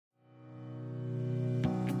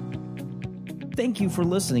Thank you for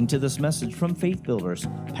listening to this message from Faith Builders.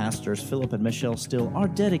 Pastors Philip and Michelle Still are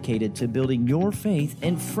dedicated to building your faith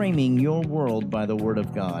and framing your world by the Word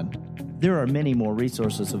of God. There are many more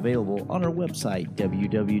resources available on our website,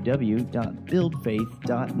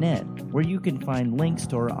 www.buildfaith.net, where you can find links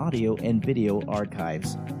to our audio and video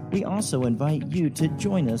archives. We also invite you to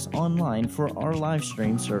join us online for our live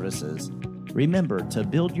stream services. Remember to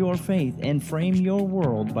build your faith and frame your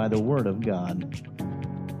world by the Word of God.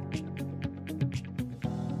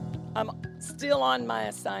 I'm still on my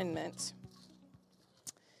assignment.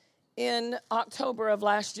 In October of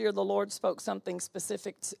last year, the Lord spoke something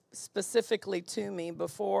specifically to me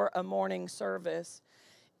before a morning service.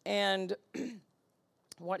 And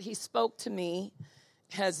what he spoke to me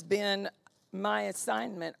has been my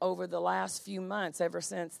assignment over the last few months, ever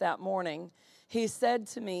since that morning. He said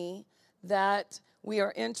to me that we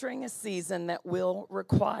are entering a season that will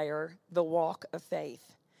require the walk of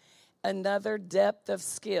faith, another depth of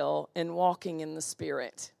skill in walking in the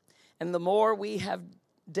Spirit. And the more we have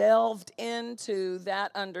delved into that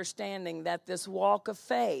understanding that this walk of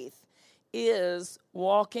faith is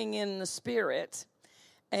walking in the Spirit,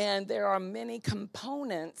 and there are many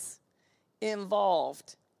components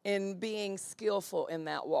involved in being skillful in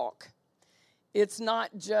that walk. It's not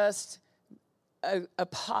just a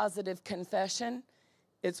positive confession.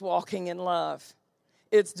 It's walking in love.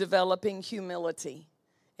 It's developing humility.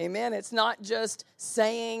 Amen. It's not just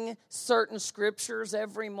saying certain scriptures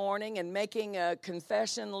every morning and making a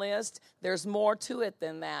confession list. There's more to it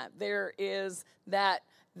than that. There is that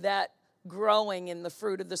growing in the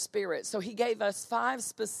fruit of the Spirit. So he gave us 5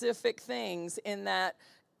 specific things in that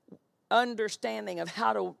understanding of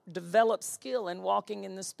how to develop skill in walking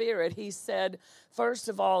in the Spirit. He said, first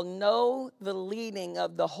of all, know the leading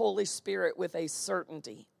of the Holy Spirit with a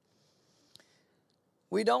certainty.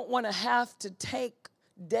 We don't want to have to take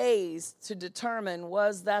days to determine,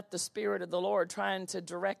 was that the Spirit of the Lord trying to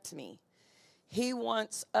direct me? He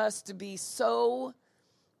wants us to be so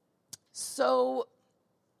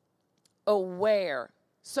aware,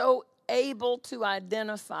 so able to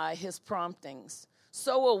identify his promptings,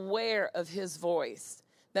 so aware of his voice,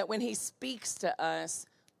 that when he speaks to us,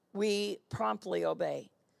 we promptly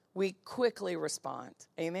obey. We quickly respond.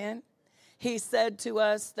 Amen? He said to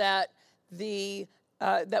us that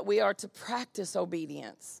that we are to practice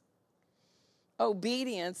obedience.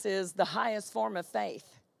 Obedience is the highest form of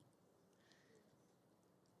faith.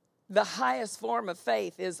 The highest form of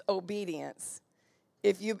faith is obedience.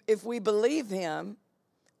 If we believe him,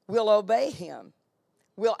 we'll obey him.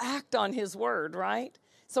 We'll act on his word, right?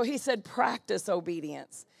 So he said, practice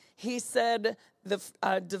obedience. He said,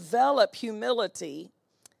 develop humility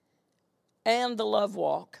and the love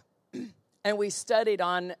walk. And we studied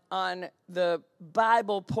on the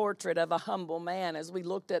Bible portrait of a humble man as we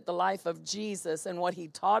looked at the life of Jesus and what he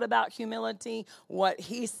taught about humility, what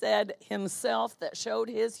he said himself that showed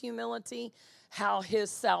his humility, how his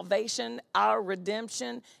salvation, our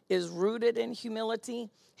redemption, is rooted in humility.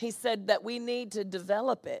 He said that we need to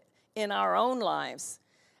develop it in our own lives.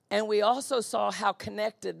 And we also saw how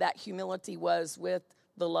connected that humility was with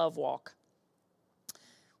the love walk.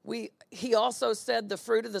 He also said the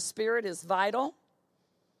fruit of the Spirit is vital.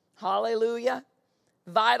 Hallelujah.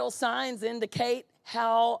 Vital signs indicate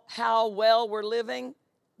how well we're living,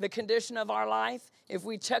 the condition of our life. If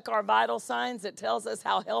we check our vital signs, it tells us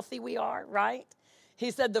how healthy we are, right? He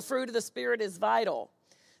said the fruit of the Spirit is vital.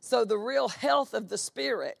 So the real health of the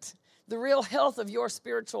Spirit, the real health of your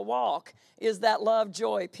spiritual walk is that love,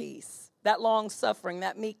 joy, peace, that long suffering,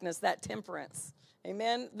 that meekness, that temperance.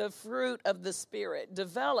 Amen. The fruit of the Spirit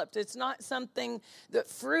developed. It's not something that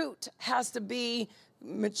fruit has to be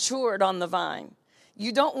matured on the vine.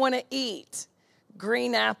 You don't want to eat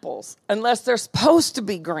green apples unless they're supposed to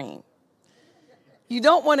be green. You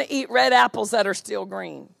don't want to eat red apples that are still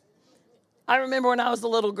green. I remember when I was a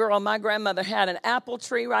little girl, my grandmother had an apple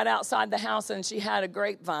tree right outside the house, and she had a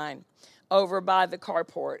grapevine over by the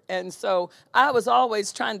carport. And so I was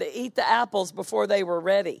always trying to eat the apples before they were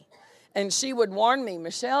ready. And she would warn me,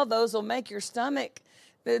 Michelle, those will make your stomach,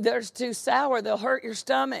 they're too sour, they'll hurt your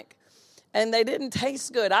stomach. And they didn't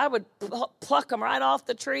taste good. I would pluck them right off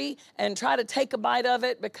the tree and try to take a bite of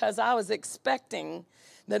it because I was expecting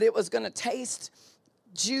that it was going to taste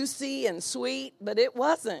juicy and sweet, but it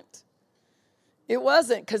wasn't. It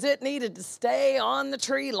wasn't, because it needed to stay on the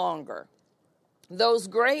tree longer. Those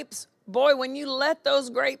grapes, boy, when you let those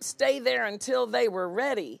grapes stay there until they were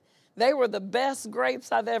ready, they were the best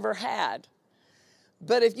grapes I've ever had.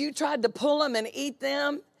 But if you tried to pull them and eat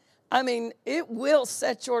them, I mean, it will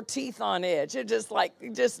set your teeth on edge. It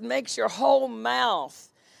just makes your whole mouth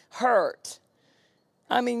hurt.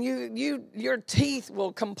 I mean, your teeth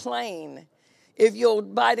will complain if you'll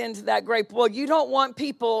bite into that grape. Well, you don't want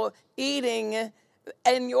people eating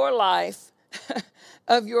in your life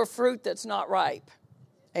of your fruit that's not ripe.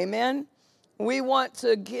 Amen? We want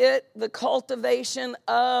to get the cultivation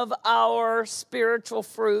of our spiritual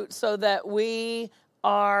fruit so that we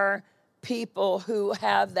are people who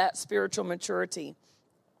have that spiritual maturity.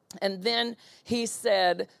 And then he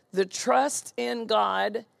said, the trust in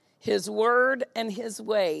God, his word, and his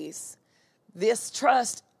ways. This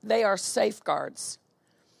trust, they are safeguards.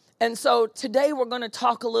 And so today we're going to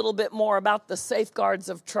talk a little bit more about the safeguards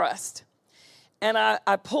of trust. And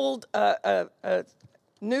I pulled a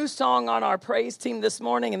new song on our praise team this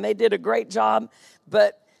morning, and they did a great job.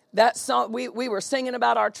 But that song, we were singing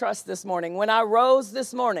about our trust this morning. When I rose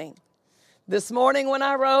this morning when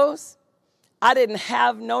I rose, I didn't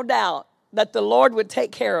have no doubt that the Lord would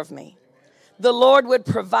take care of me. The Lord would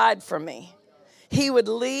provide for me. He would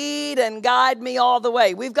lead and guide me all the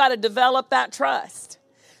way. We've got to develop that trust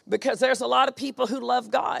because there's a lot of people who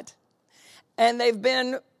love God and they've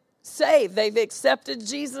been saved. They've accepted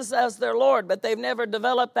Jesus as their Lord, but they've never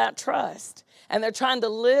developed that trust. And they're trying to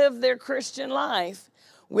live their Christian life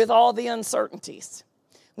with all the uncertainties,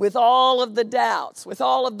 with all of the doubts, with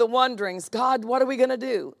all of the wonderings. God, what are we going to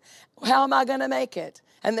do? How am I going to make it?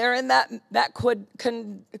 And they're in that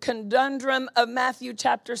conundrum of Matthew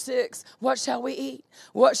chapter 6. What shall we eat?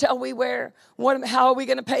 What shall we wear? How are we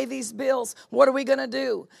going to pay these bills? What are we going to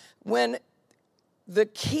do? When the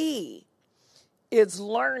key is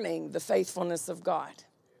learning the faithfulness of God.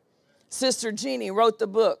 Sister Jeannie wrote the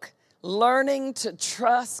book, Learning to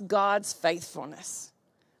Trust God's Faithfulness.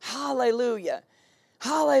 Hallelujah.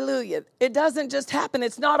 Hallelujah. It doesn't just happen.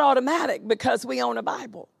 It's not automatic because we own a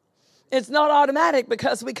Bible. It's not automatic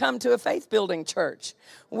because we come to a faith-building church.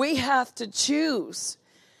 We have to choose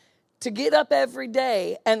to get up every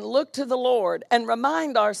day and look to the Lord and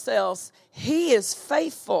remind ourselves he is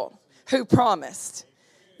faithful who promised.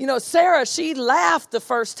 You know, Sarah, she laughed the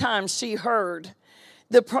first time she heard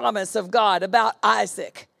the promise of God about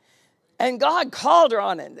Isaac. And God called her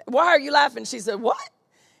on it. Why are you laughing? She said, what?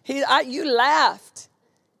 You laughed.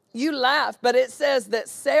 You laugh, but it says that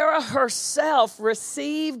Sarah herself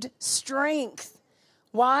received strength.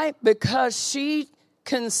 Why? Because she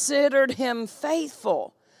considered him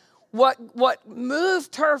faithful. What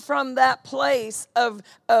moved her from that place of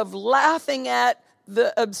laughing at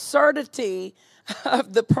the absurdity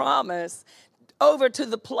of the promise over to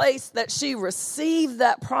the place that she received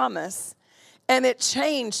that promise, and it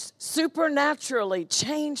supernaturally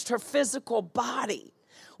changed her physical body.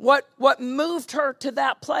 What moved her to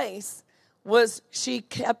that place was she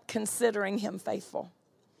kept considering him faithful.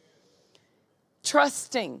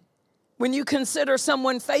 Trusting. When you consider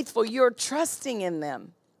someone faithful, you're trusting in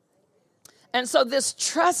them. And so this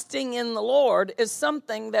trusting in the Lord is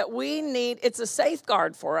something that we need. It's a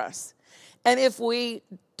safeguard for us. And if we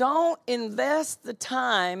don't invest the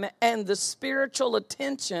time and the spiritual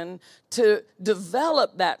attention to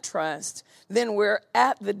develop that trust, then we're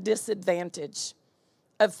at the disadvantage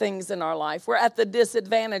of things in our life. We're at the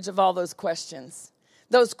disadvantage of all those questions.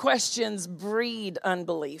 Those questions breed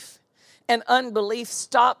unbelief, and unbelief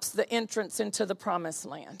stops the entrance into the promised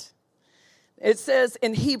land. It says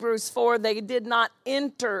in Hebrews 4, they did not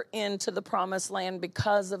enter into the promised land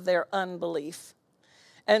because of their unbelief.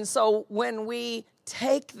 And so when we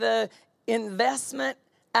take the investment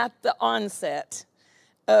at the onset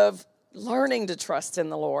of learning to trust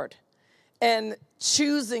in the Lord, and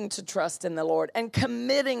choosing to trust in the Lord and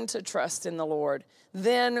committing to trust in the Lord,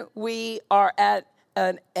 then we are at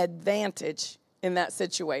an advantage in that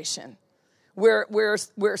situation. We're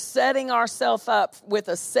setting ourselves up with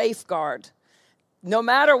a safeguard no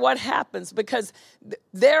matter what happens, because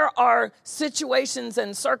there are situations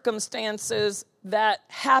and circumstances that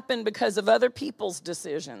happen because of other people's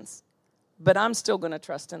decisions, but I'm still going to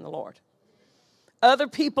trust in the Lord. Other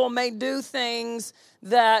people may do things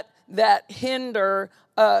that hinder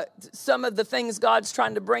some of the things God's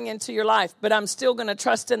trying to bring into your life, but I'm still going to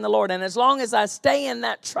trust in the Lord. And as long as I stay in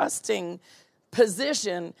that trusting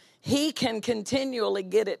position, he can continually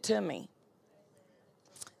get it to me.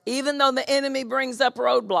 Even though the enemy brings up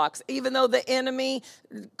roadblocks, even though the enemy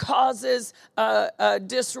causes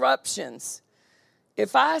disruptions,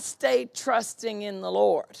 if I stay trusting in the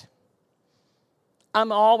Lord,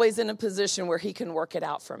 I'm always in a position where he can work it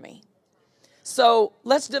out for me. So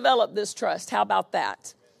let's develop this trust. How about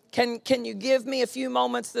that? Can you give me a few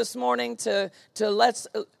moments this morning to let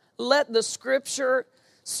the scripture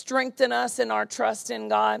strengthen us in our trust in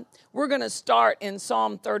God? We're going to start in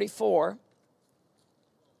Psalm 34.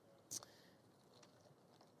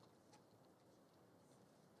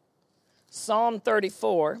 Psalm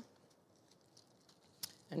 34.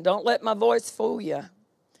 And don't let my voice fool you.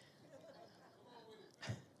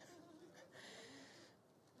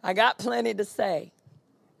 I got plenty to say.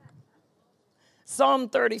 Psalm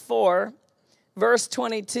 34, verse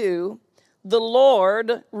 22. The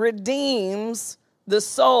Lord redeems the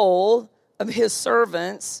soul of his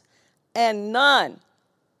servants, and none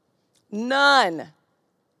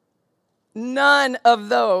of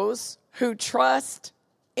those who trust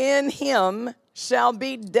in him shall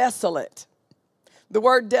be desolate. The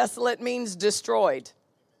word desolate means destroyed.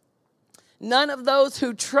 None of those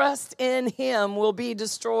who trust in him will be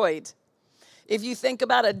destroyed. If you think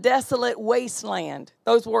about a desolate wasteland,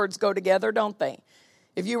 those words go together, don't they?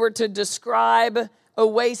 If you were to describe a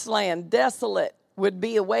wasteland, desolate would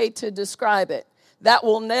be a way to describe it. That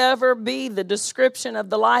will never be the description of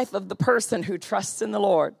the life of the person who trusts in the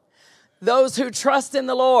Lord. Those who trust in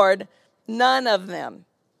the Lord, none of them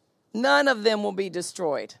will be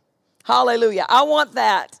destroyed. Hallelujah. I want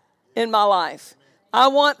that in my life. I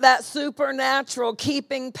want that supernatural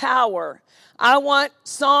keeping power. I want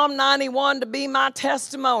Psalm 91 to be my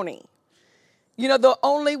testimony. You know, the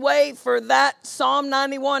only way for that Psalm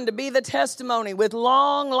 91 to be the testimony with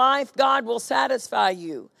long life, God will satisfy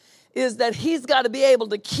you, is that he's got to be able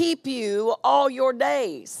to keep you all your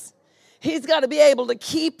days. He's got to be able to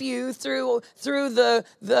keep you through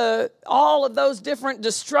the all of those different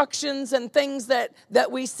destructions and things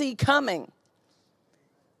that we see coming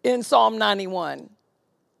in Psalm 91.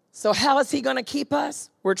 So how is he going to keep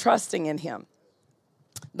us? We're trusting in him.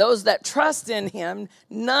 Those that trust in him,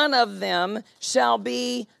 none of them shall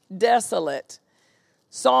be desolate.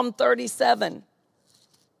 Psalm 37.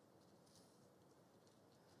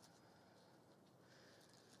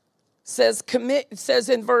 Says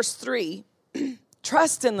in verse 3,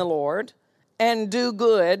 trust in the Lord and do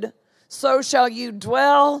good, so shall you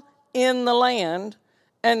dwell in the land,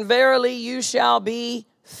 and verily you shall be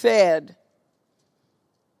fed.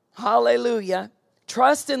 Hallelujah.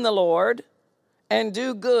 Trust in the Lord and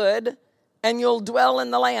do good, and you'll dwell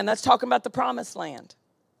in the land. That's talking about the promised land.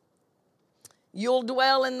 You'll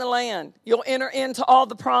dwell in the land. You'll enter into all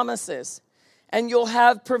the promises, and you'll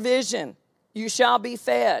have provision. You shall be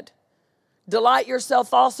fed. Delight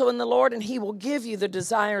yourself also in the Lord, and he will give you the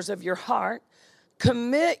desires of your heart.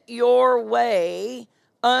 Commit your way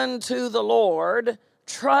unto the Lord.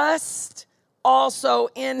 Trust also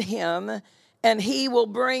in him, and he will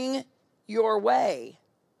bring your way,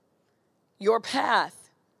 your path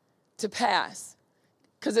to pass.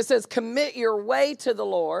 Because it says, commit your way to the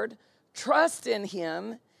Lord, trust in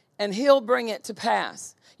him, and he'll bring it to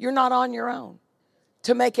pass. You're not on your own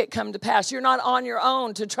to make it come to pass. You're not on your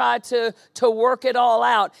own to try to work it all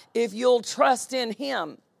out if you'll trust in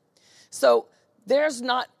him. So there's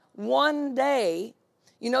not one day,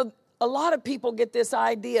 you know, a lot of people get this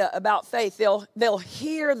idea about faith. They'll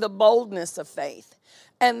hear the boldness of faith,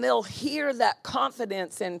 and they'll hear that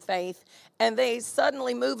confidence in faith, and they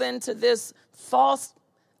suddenly move into this false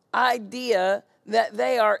idea that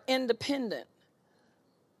they are independent.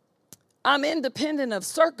 I'm independent of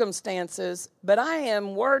circumstances, but I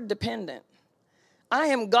am word dependent. I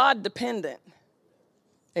am God dependent.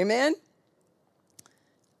 Amen?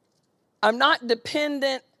 I'm not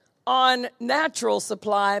dependent on natural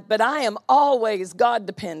supply, but I am always God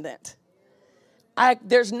dependent.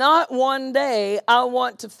 There's not one day I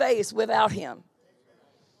want to face without him.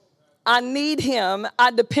 I need him.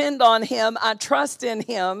 I depend on him. I trust in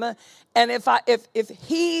him. And if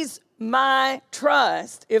he's my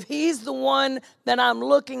trust, if he's the one that I'm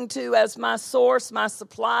looking to as my source, my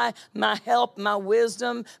supply, my help, my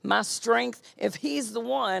wisdom, my strength, if he's the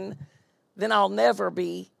one, then I'll never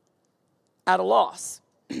be at a loss.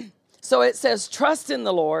 So it says, trust in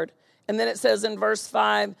the Lord. And then it says in verse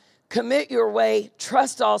 5, commit your way,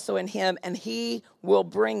 trust also in him, and he will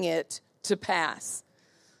bring it to pass.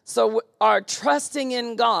 So our trusting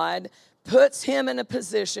in God puts him in a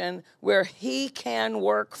position where he can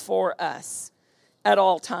work for us at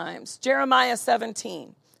all times. Jeremiah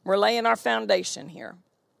 17. We're laying our foundation here.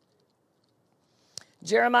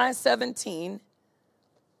 Jeremiah 17.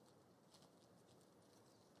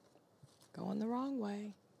 Going the wrong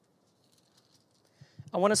way.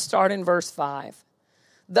 I want to start in verse 5.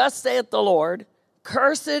 Thus saith the Lord,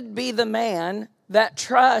 cursed be the man that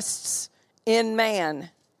trusts in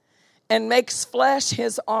man and makes flesh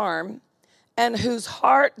his arm, and whose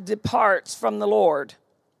heart departs from the Lord.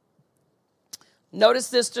 Notice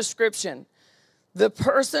this description. The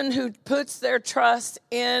person who puts their trust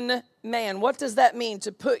in man. What does that mean,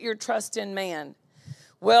 to put your trust in man?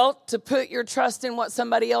 Well, to put your trust in what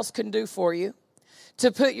somebody else can do for you.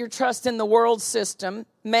 to put your trust in the world system,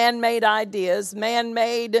 man-made ideas,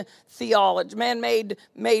 man-made theology, man-made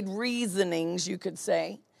reasonings, you could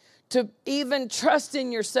say, to even trust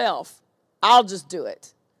in yourself. I'll just do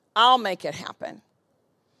it. I'll make it happen.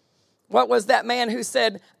 What was that man who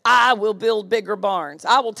said, I will build bigger barns.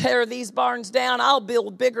 I will tear these barns down. I'll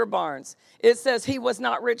build bigger barns. It says he was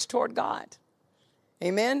not rich toward God.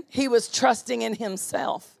 Amen? He was trusting in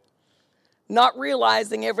himself, not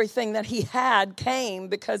realizing everything that he had came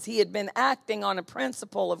because he had been acting on a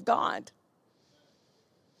principle of God.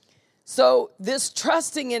 So this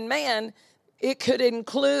trusting in man, it could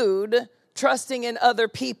include trusting in other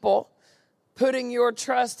people, putting your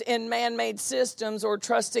trust in man-made systems, or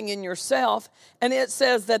trusting in yourself. And it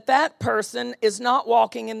says that that person is not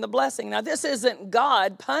walking in the blessing. Now, this isn't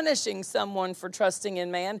God punishing someone for trusting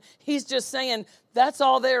in man. He's just saying that's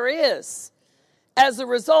all there is. As a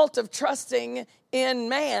result of trusting in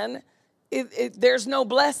man, there's no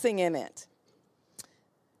blessing in it.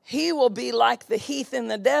 He will be like the heath in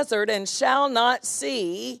the desert and shall not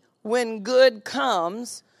see when good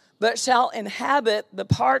comes, but shall inhabit the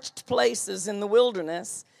parched places in the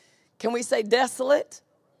wilderness. Can we say desolate?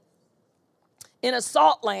 In a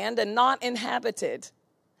salt land and not inhabited.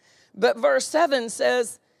 But verse 7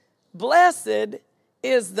 says, blessed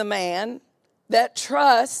is the man that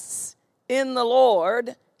trusts in the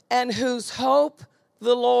Lord and whose hope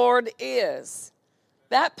the Lord is.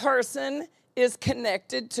 That person is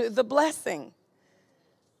connected to the blessing.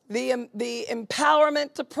 The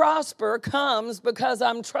empowerment to prosper comes because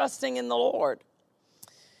I'm trusting in the Lord.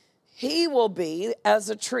 He will be as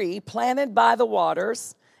a tree planted by the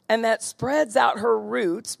waters, and that spreads out her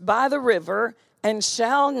roots by the river, and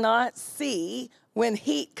shall not see when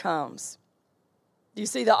heat comes. Do you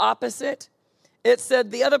see the opposite? It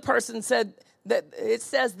said the other person said that it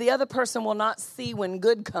says the other person will not see when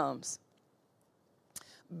good comes.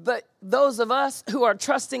 But those of us who are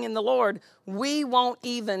trusting in the Lord, we won't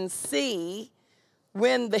even see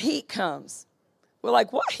when the heat comes. We're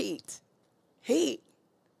like, what heat? Heat.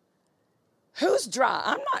 Who's dry?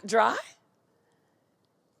 I'm not dry.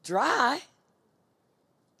 Dry?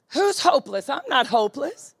 Who's hopeless? I'm not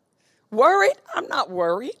hopeless. Worried? I'm not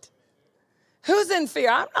worried. Who's in fear?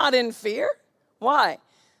 I'm not in fear. Why?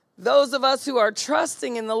 Those of us who are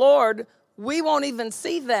trusting in the Lord, we won't even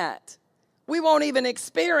see that. We won't even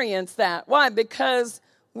experience that. Why? Because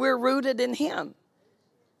we're rooted in Him.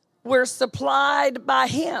 We're supplied by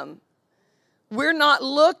Him. We're not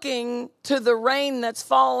looking to the rain that's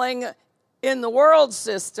falling in the world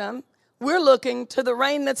system. We're looking to the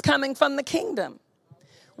rain that's coming from the kingdom.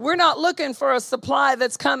 We're not looking for a supply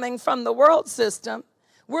that's coming from the world system.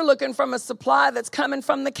 We're looking from a supply that's coming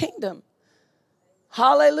from the kingdom.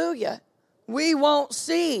 Hallelujah. We won't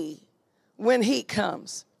see when heat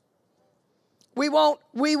comes. We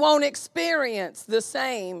won't experience the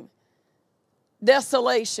same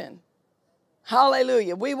desolation.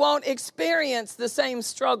 Hallelujah. We won't experience the same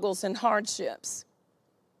struggles and hardships.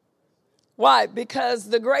 Why? Because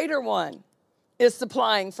the greater one is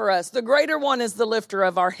supplying for us. The greater one is the lifter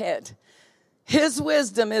of our head. His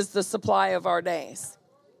wisdom is the supply of our days.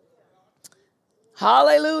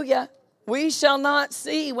 Hallelujah. We shall not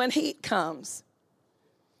see when heat comes.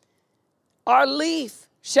 Our leaf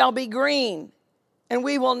shall be green, and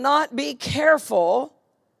we will not be careful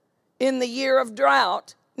in the year of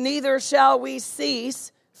drought, neither shall we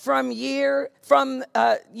cease from yielding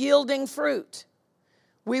fruit.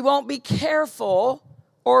 We won't be careful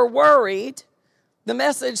or worried. The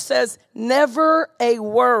message says, never a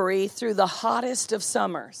worry through the hottest of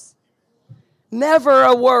summers. Never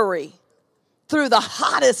a worry through the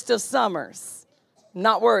hottest of summers.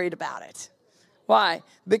 Not worried about it. Why?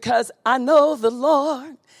 Because I know the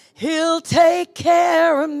Lord, He'll take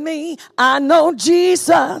care of me. I know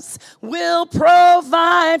Jesus will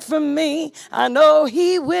provide for me. I know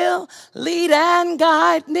He will lead and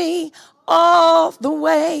guide me all the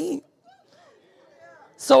way.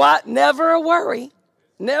 So I never a worry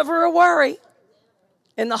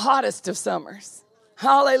in the hottest of summers.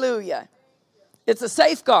 Hallelujah. It's a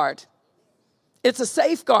safeguard. It's a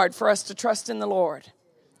safeguard for us to trust in the Lord.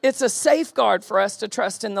 It's a safeguard for us to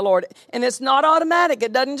trust in the Lord. And it's not automatic.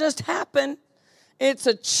 It doesn't just happen. It's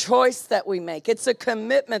a choice that we make. It's a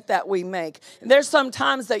commitment that we make. And there's some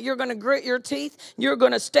times that you're going to grit your teeth. You're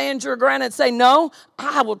going to stand your ground and say, no,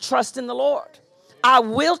 I will trust in the Lord. I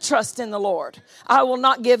will trust in the Lord. I will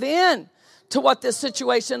not give in to what this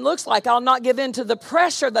situation looks like. I'll not give in to the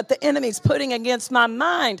pressure that the enemy's putting against my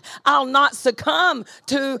mind. I'll not succumb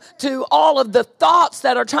to all of the thoughts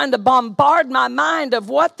that are trying to bombard my mind of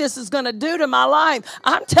what this is going to do to my life.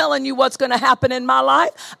 I'm telling you what's going to happen in my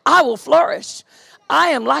life. I will flourish. I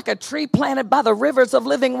am like a tree planted by the rivers of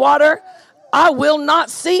living water. I will not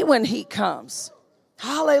see when he comes.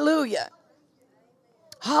 Hallelujah.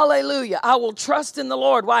 Hallelujah. I will trust in the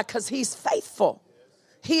Lord. Why? Because he's faithful.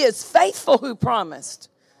 He is faithful who promised.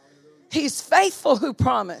 He's faithful who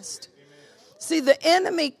promised. See, the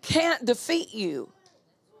enemy can't defeat you.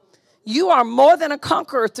 You are more than a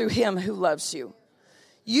conqueror through him who loves you.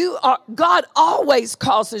 God always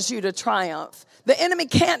causes you to triumph. The enemy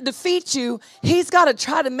can't defeat you. He's got to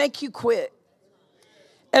try to make you quit.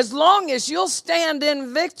 As long as you'll stand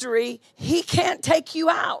in victory, he can't take you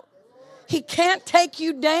out. He can't take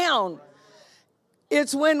you down.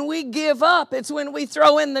 It's when we give up. It's when we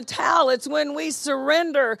throw in the towel. It's when we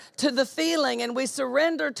surrender to the feeling and we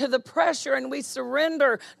surrender to the pressure and we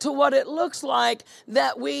surrender to what it looks like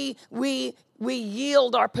that we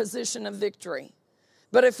yield our position of victory.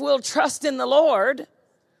 But if we'll trust in the Lord,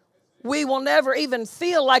 we will never even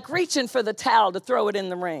feel like reaching for the towel to throw it in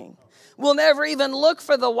the ring. We'll never even look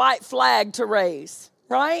for the white flag to raise,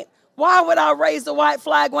 right? Why would I raise the white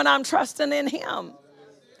flag when I'm trusting in him?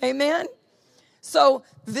 Amen? So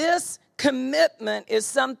this commitment is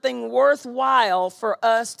something worthwhile for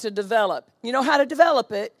us to develop. You know how to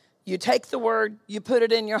develop it? You take the word, you put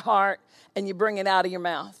it in your heart, and you bring it out of your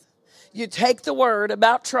mouth. You take the word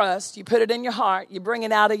about trust, you put it in your heart, you bring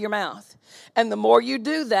it out of your mouth. And the more you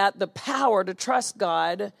do that, the power to trust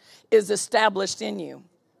God is established in you.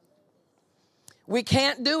 We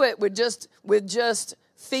can't do it with just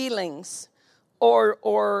feelings or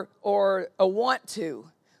a want to.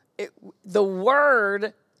 The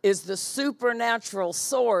word is the supernatural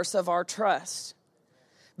source of our trust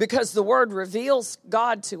because the word reveals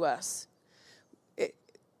God to us.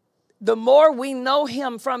 The more we know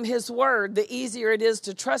him from his word, the easier it is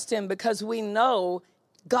to trust him because we know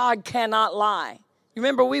God cannot lie. You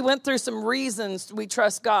remember we went through some reasons we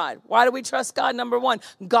trust God. Why do we trust God? Number one,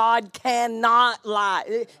 God cannot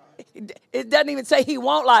lie. It doesn't even say he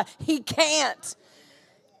won't lie. He can't.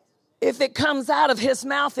 If it comes out of his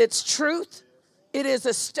mouth, it's truth. It is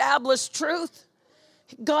established truth.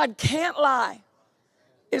 God can't lie.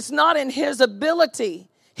 It's not in his ability.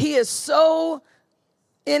 He is so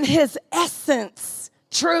in his essence,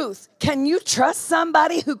 truth. Can you trust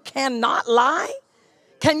somebody who cannot lie?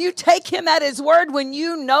 Can you take him at his word when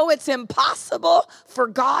you know it's impossible for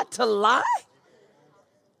God to lie?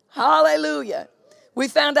 Hallelujah. We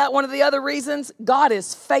found out one of the other reasons, God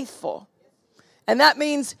is faithful. And that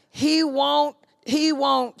means he won't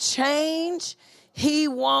change. He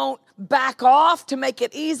won't back off to make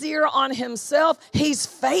it easier on himself. He's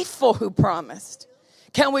faithful who promised.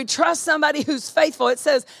 Can we trust somebody who's faithful? It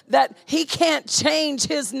says that he can't change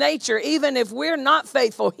his nature. Even if we're not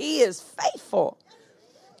faithful, he is faithful.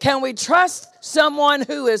 Can we trust someone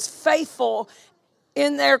who is faithful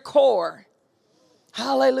in their core?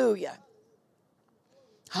 Hallelujah.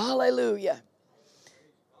 Hallelujah.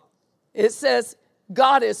 It says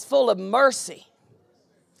God is full of mercy.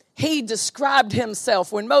 He described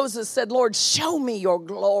himself when Moses said, Lord, show me your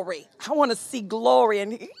glory. I want to see glory.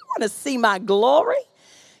 And you want to see my glory?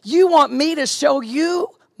 You want me to show you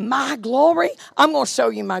my glory? I'm going to show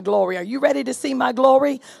you my glory. Are you ready to see my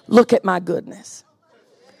glory? Look at my goodness.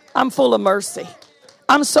 I'm full of mercy.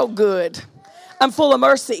 I'm so good. I'm full of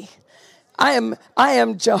mercy. I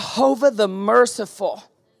am Jehovah the merciful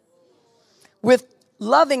with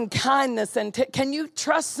loving kindness. And can you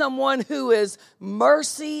trust someone who is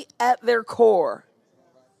mercy at their core?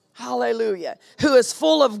 Hallelujah. Who is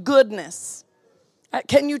full of goodness.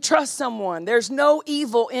 Can you trust someone? There's no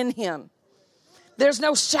evil in him. There's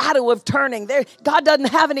no shadow of turning. God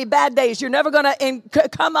doesn't have any bad days. You're never going to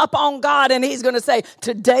come up on God and he's going to say,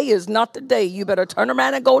 today is not the day. You better turn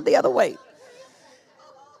around and go the other way.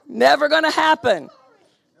 Never going to happen.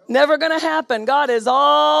 Never going to happen. God is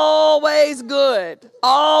always good.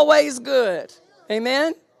 Always good.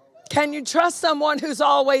 Amen? Can you trust someone who's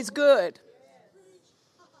always good?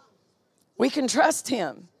 We can trust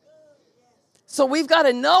him. So we've got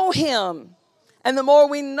to know him. And the more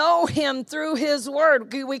we know him through his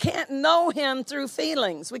word, we can't know him through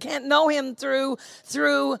feelings. We can't know him through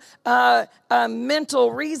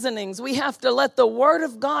mental reasonings. We have to let the word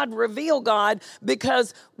of God reveal God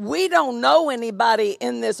because we don't know anybody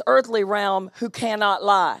in this earthly realm who cannot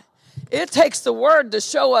lie. It takes the word to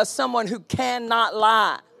show us someone who cannot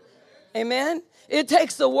lie. Amen? It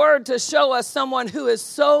takes the word to show us someone who is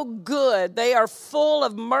so good. They are full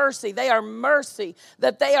of mercy. They are mercy,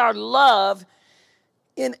 that they are love.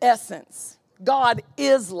 In essence, God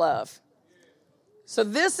is love. So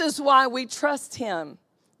this is why we trust him.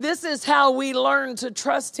 This is how we learn to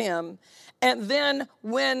trust him. And then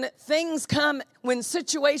when things come, when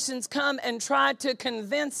situations come and try to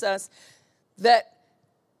convince us that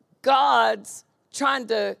God's trying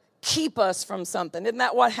to keep us from something. Isn't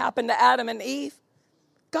that what happened to Adam and Eve?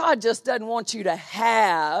 God just doesn't want you to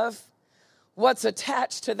have what's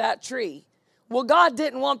attached to that tree. Well, God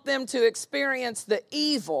didn't want them to experience the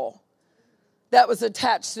evil that was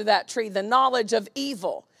attached to that tree, the knowledge of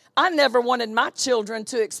evil. I never wanted my children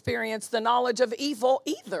to experience the knowledge of evil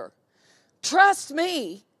either. Trust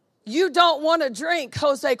me, you don't want to drink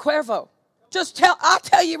Jose Cuervo. I'll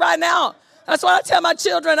tell you right now. That's what I tell my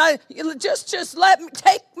children. Just let me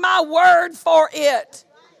take my word for it.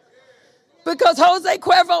 Because Jose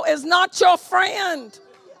Cuervo is not your friend.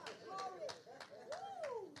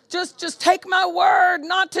 Just take my word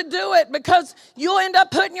not to do it, because you'll end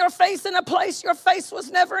up putting your face in a place your face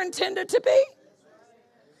was never intended to be.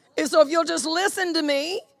 And so if you'll just listen to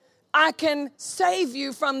me, I can save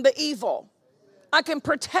you from the evil. I can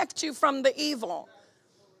protect you from the evil.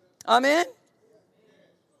 Amen?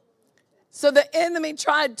 So the enemy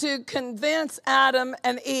tried to convince Adam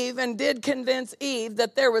and Eve, and did convince Eve,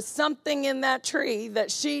 that there was something in that tree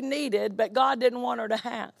that she needed, but God didn't want her to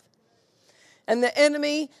have. And the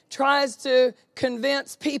enemy tries to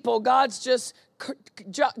convince people,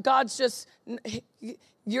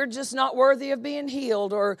 you're just not worthy of being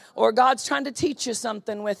healed, or God's trying to teach you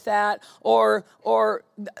something with that, or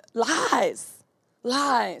lies.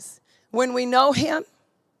 When we know him,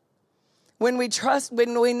 when we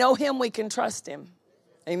know him, we can trust him.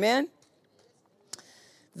 Amen?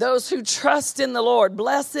 Those who trust in the Lord,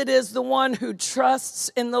 blessed is the one who trusts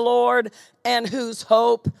in the Lord and whose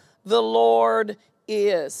hope the Lord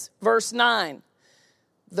is. Verse 9,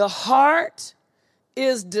 the heart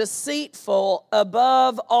is deceitful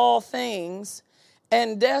above all things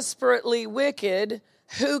and desperately wicked.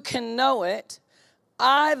 Who can know it?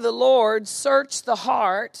 I, the Lord, search the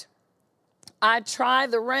heart. I try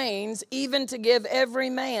the reins, even to give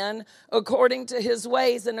every man according to his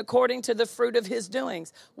ways and according to the fruit of his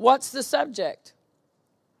doings. What's the subject?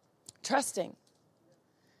 Trusting.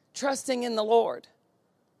 Trusting in the Lord.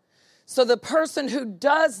 So the person who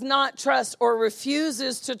does not trust or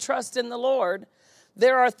refuses to trust in the Lord,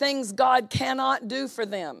 there are things God cannot do for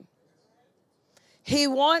them. He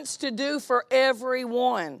wants to do for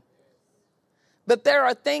everyone. But there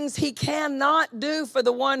are things he cannot do for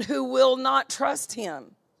the one who will not trust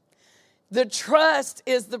him. The trust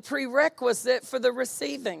is the prerequisite for the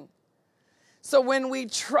receiving. So when we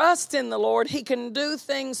trust in the Lord, he can do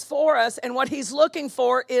things for us. And what he's looking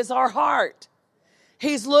for is our heart.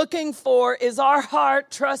 He's looking for is our heart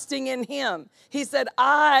trusting in him. He said,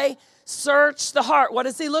 I search the heart. What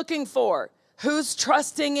is he looking for? Who's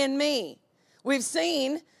trusting in me? We've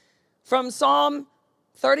seen from Psalm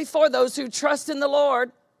 34, those who trust in the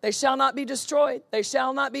Lord, they shall not be destroyed. They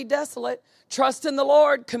shall not be desolate. Trust in the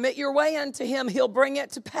Lord. Commit your way unto him. He'll bring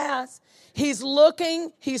it to pass. He's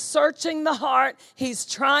looking. He's searching the heart. He's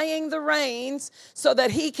trying the reins so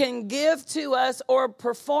that he can give to us or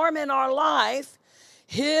perform in our life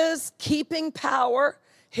his keeping power,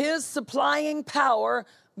 his supplying power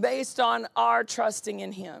based on our trusting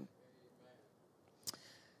in him.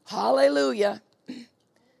 Hallelujah.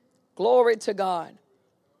 Glory to God.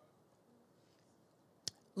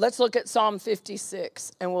 Let's look at Psalm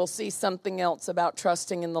 56, and we'll see something else about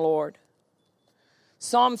trusting in the Lord.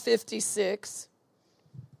 Psalm 56,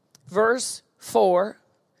 verse 4.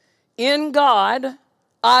 In God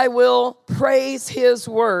I will praise his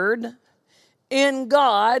word. In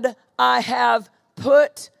God I have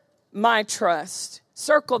put my trust.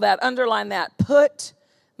 Circle that, underline that. Put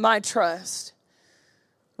my trust.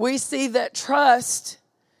 We see that trust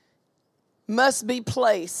must be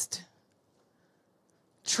placed.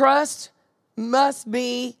 Trust must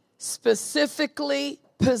be specifically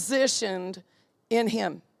positioned in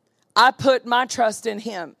him. I put my trust in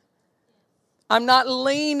him. I'm not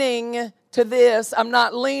leaning to this. I'm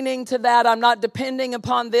not leaning to that. I'm not depending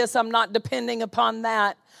upon this. I'm not depending upon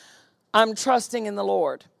that. I'm trusting in the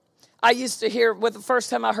Lord. I used to hear, the first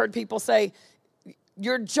time I heard people say,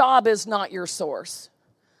 your job is not your source.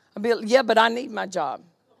 I'd be like, yeah, but I need my job.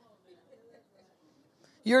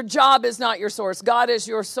 Your job is not your source. God is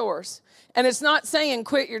your source. And it's not saying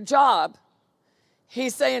quit your job.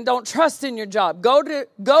 He's saying don't trust in your job. Go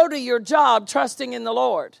to your job trusting in the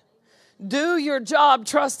Lord. Do your job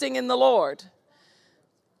trusting in the Lord.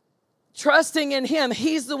 Trusting in him.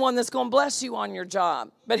 He's the one that's going to bless you on your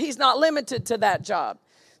job. But he's not limited to that job.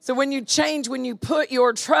 So when you put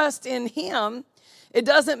your trust in him, it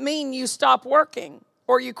doesn't mean you stop working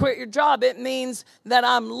or you quit your job, it means that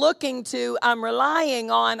I'm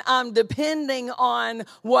relying on, I'm depending on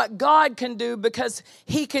what God can do, because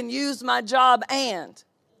he can use my job and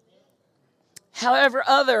however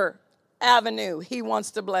other avenue he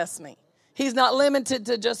wants to bless me. He's not limited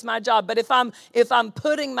to just my job. But if I'm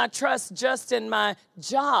putting my trust just in my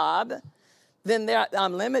job, then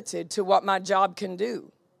I'm limited to what my job can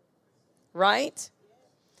do. Right?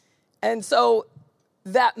 And so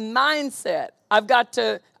that mindset, I've got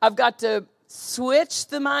to switch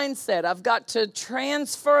the mindset. I've got to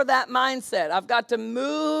transfer that mindset. I've got to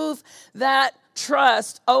move that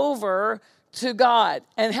trust over to God.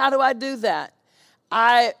 And how do I do that?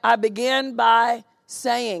 I begin by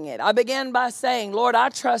saying it. I begin by saying, Lord, I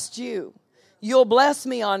trust you. You'll bless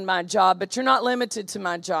me on my job, but you're not limited to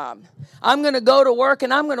my job. I'm going to go to work,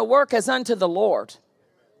 and I'm going to work as unto the Lord.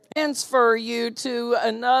 Transfer you to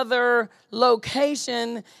another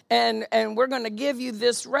location, and we're going to give you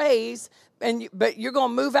this raise, but you're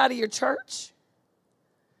going to move out of your church?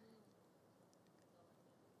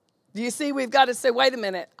 Do you see, we've got to say, wait a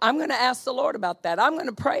minute, I'm going to ask the Lord about that. I'm going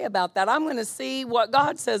to pray about that. I'm going to see what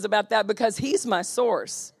God says about that, because he's my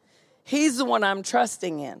source. He's the one I'm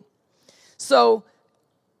trusting in. So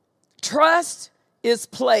trust is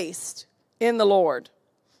placed in the Lord.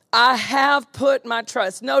 I have put my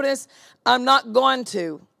trust. Notice, I'm not going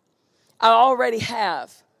to. I already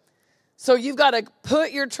have. So you've got to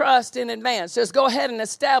put your trust in advance. Just go ahead and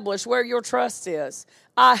establish where your trust is.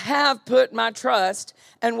 I have put my trust,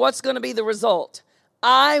 and what's going to be the result?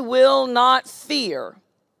 I will not fear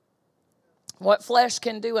what flesh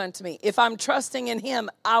can do unto me. If I'm trusting in him,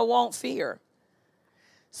 I won't fear.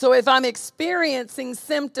 So if I'm experiencing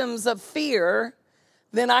symptoms of fear,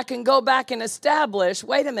 then I can go back and establish,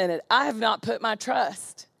 wait a minute, I have not put my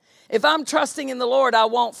trust. If I'm trusting in the Lord, I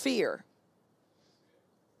won't fear.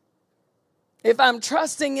 If I'm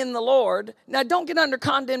trusting in the Lord, now don't get under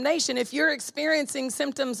condemnation. If you're experiencing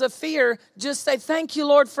symptoms of fear, just say, thank you,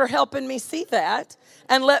 Lord, for helping me see that,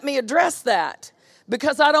 and let me address that,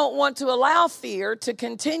 because I don't want to allow fear to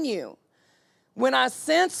continue. When I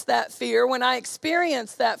sense that fear, when I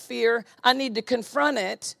experience that fear, I need to confront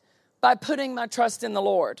it by putting my trust in the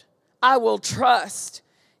Lord. I will trust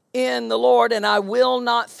in the Lord, and I will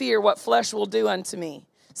not fear what flesh will do unto me.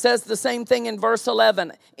 Says the same thing in verse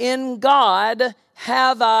 11. In God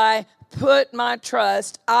have I put my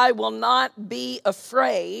trust. I will not be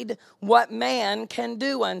afraid what man can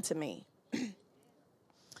do unto me.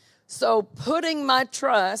 So putting my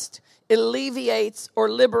trust alleviates or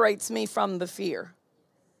liberates me from the fear.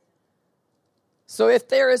 So if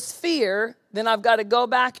there is fear, then I've got to go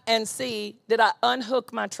back and see, did I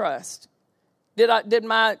unhook my trust? Did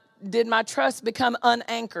my trust become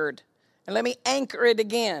unanchored? And let me anchor it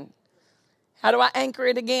again. How do I anchor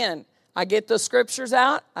it again? I get the scriptures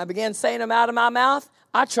out. I begin saying them out of my mouth.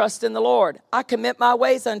 I trust in the Lord. I commit my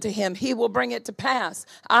ways unto him. He will bring it to pass.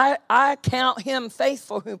 I count him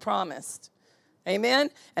faithful who promised.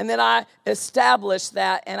 Amen? And then I establish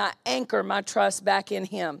that, and I anchor my trust back in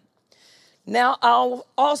him. Now, I'll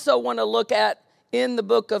also want to look at, in the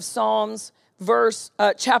book of Psalms,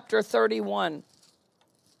 chapter 31.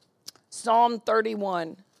 Psalm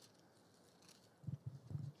 31.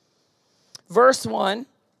 Verse 1.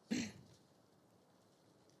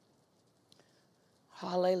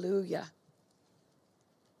 Hallelujah.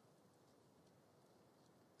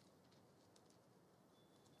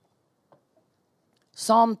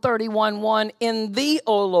 Psalm 31:1. In thee,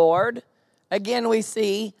 O Lord, again we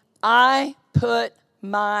see, I put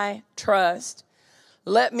my trust.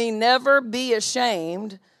 Let me never be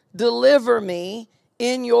ashamed. Deliver me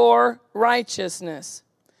in your righteousness.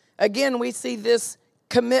 Again, we see this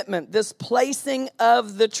commitment, this placing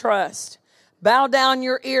of the trust. Bow down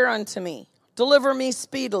your ear unto me. Deliver me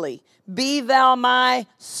speedily. Be thou my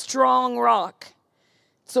strong rock.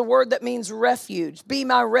 It's a word that means refuge. Be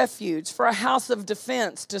my refuge, for a house of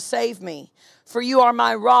defense to save me. For you are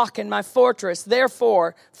my rock and my fortress.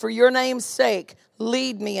 Therefore, for your name's sake,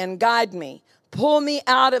 lead me and guide me. Pull me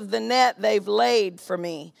out of the net they've laid for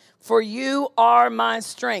me. For you are my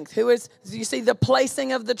strength. You see the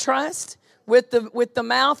placing of the trust? With the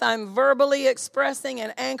mouth, I'm verbally expressing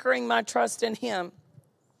and anchoring my trust in him.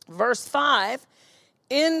 Verse 5,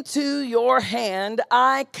 into your hand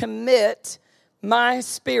I commit my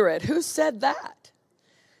spirit. Who said that?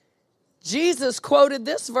 Jesus quoted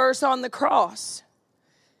this verse on the cross.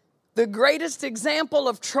 The greatest example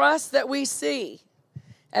of trust that we see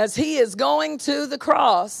as he is going to the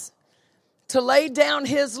cross to lay down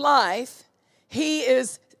his life, he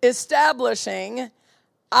is establishing,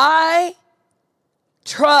 I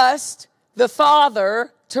trust the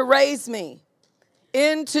Father to raise me.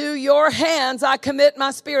 Into your hands I commit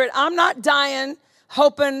my spirit. I'm not dying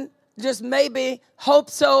hoping, just maybe, hope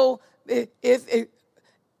so, if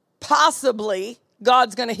possibly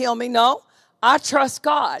God's going to heal me. No, I trust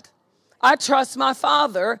God. I trust my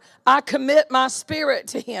Father. I commit my spirit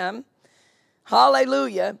to him.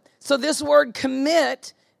 Hallelujah. So this word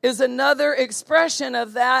commit is another expression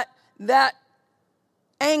of that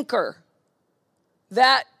anchor,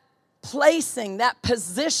 that placing, that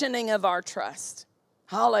positioning of our trust.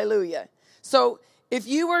 Hallelujah. So if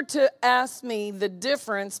you were to ask me the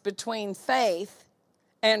difference between faith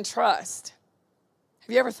and trust, have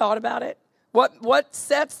you ever thought about it? What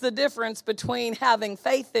sets the difference between having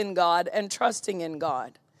faith in God and trusting in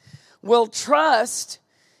God? Well, trust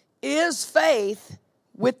is faith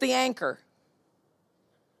with the anchor.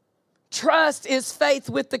 Trust is faith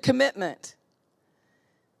with the commitment.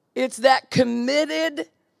 It's that committed,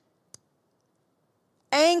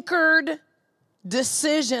 anchored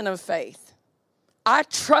decision of faith. I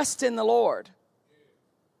trust in the Lord.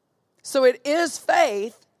 So it is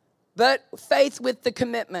faith, but faith with the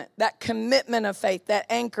commitment, that commitment of faith, that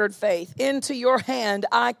anchored faith. Into your hand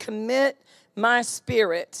I commit my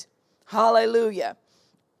spirit. Hallelujah.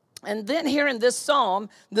 And then here in this psalm,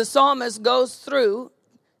 the psalmist goes through,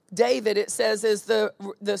 David, it says, is the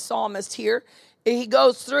psalmist here. He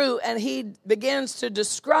goes through and he begins to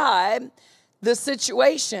describe the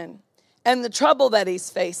situation and the trouble that he's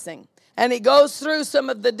facing. And he goes through some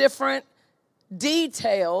of the different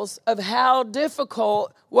details of how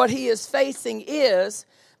difficult what he is facing is.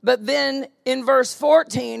 But then in verse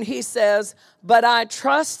 14, he says, but I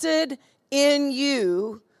trusted in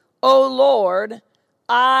you, O Lord,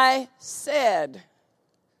 I said.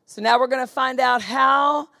 So now we're going to find out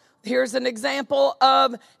how. Here's an example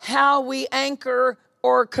of how we anchor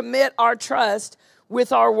or commit our trust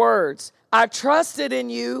with our words. I trusted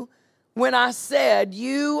in you when I said,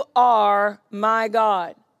 you are my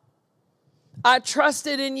God. I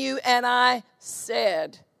trusted in you and I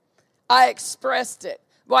said. I expressed it.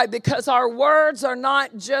 Why? Because our words are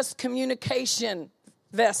not just communication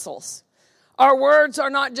vessels. Our words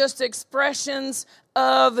are not just expressions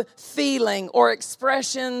of feeling or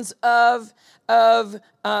expressions of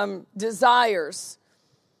desires.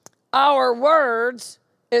 Our words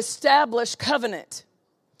establish covenant.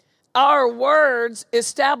 Our words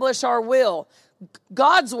establish our will.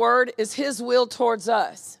 God's word is his will towards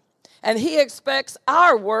us. And he expects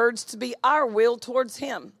our words to be our will towards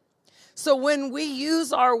him. So when we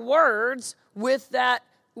use our words with that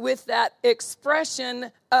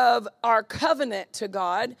expression of our covenant to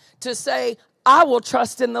God to say, I will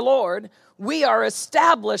trust in the Lord, we are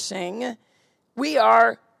establishing, we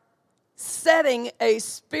are setting a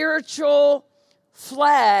spiritual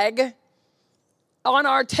flag on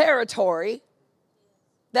our territory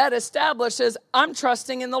that establishes, I'm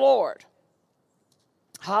trusting in the Lord.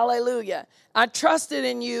 Hallelujah. I trusted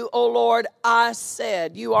in you, O Lord. I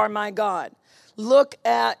said, you are my God. Look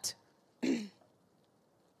at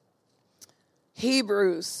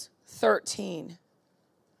Hebrews 13.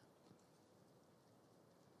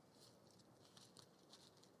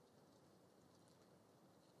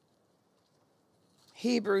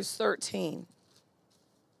 Hebrews 13.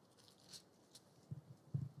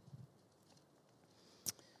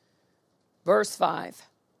 Verse 5.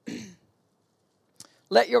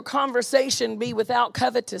 Let your conversation be without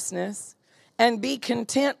covetousness, and be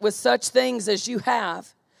content with such things as you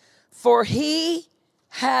have. For he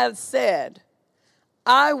hath said,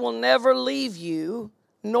 I will never leave you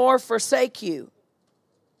nor forsake you.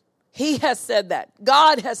 He has said that.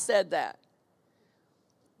 God has said that.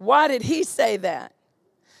 Why did he say that?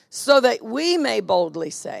 So that we may boldly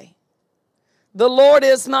say, the Lord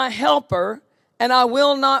is my helper, and I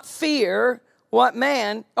will not fear what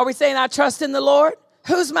man. Are we saying I trust in the Lord?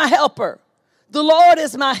 Who's my helper? The Lord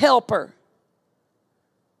is my helper.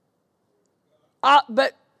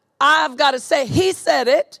 But I've got to say, he said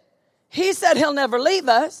it. He said he'll never leave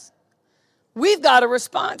us. We've got a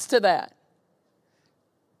response to that.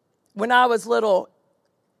 When I was little,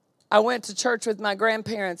 I went to church with my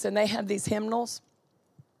grandparents, and they had these hymnals.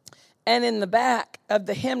 And in the back of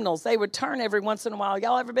the hymnals, they would turn every once in a while.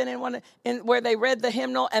 Y'all ever been in one where they read the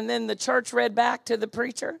hymnal and then the church read back to the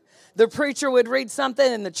preacher? The preacher would read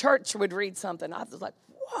something and the church would read something. I was like,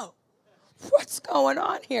 whoa, what's going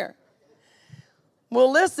on here?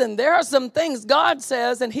 Well, listen, there are some things God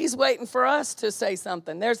says, and he's waiting for us to say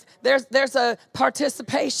something. There's a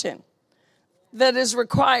participation that is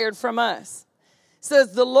required from us. It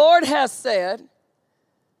says, the Lord has said,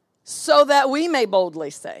 so that we may boldly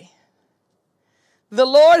say. The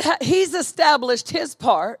Lord, he's established his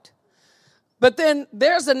part. But then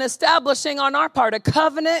there's an establishing on our part, a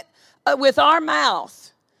covenant with our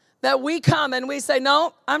mouth, that we come and we say,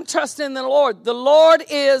 no, I'm trusting the Lord. The Lord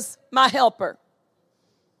is my helper.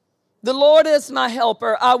 The Lord is my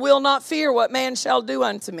helper. I will not fear what man shall do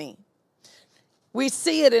unto me. We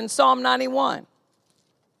see it in Psalm 91.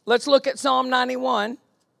 Let's look at Psalm 91.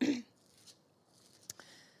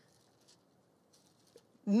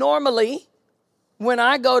 Normally, when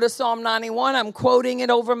I go to Psalm 91, I'm quoting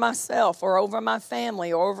it over myself or over my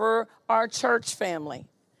family or over our church family,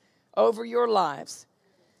 over your lives.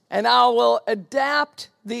 And I will adapt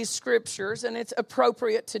these scriptures, and it's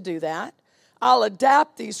appropriate to do that. I'll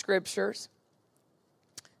adapt these scriptures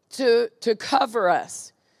to cover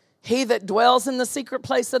us. He that dwells in the secret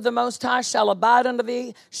place of the Most High shall abide under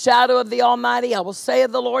the shadow of the Almighty. I will say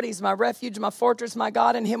of the Lord, He's my refuge, my fortress, my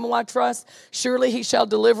God, in Him will I trust. Surely He shall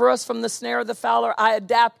deliver us from the snare of the fowler. I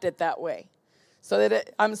adapt it that way so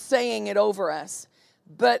that I'm saying it over us.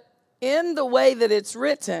 But in the way that it's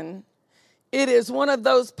written, it is one of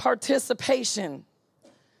those participation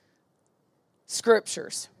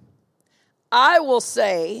scriptures. I will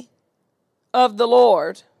say of the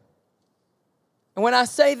Lord. And when I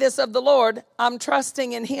say this of the Lord, I'm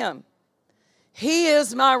trusting in Him. He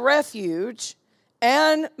is my refuge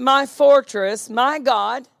and my fortress, my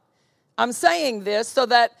God. I'm saying this so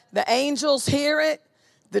that the angels hear it,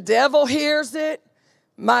 the devil hears it,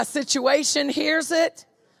 my situation hears it.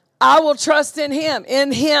 I will trust in Him.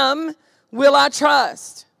 In Him will I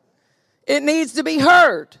trust. It needs to be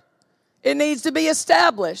heard. It needs to be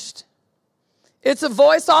established. It's a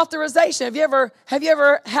voice authorization. Have you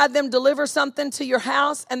ever had them deliver something to your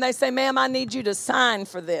house and they say, ma'am, I need you to sign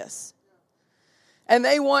for this? And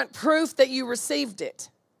they want proof that you received it.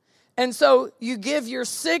 And so you give your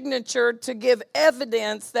signature to give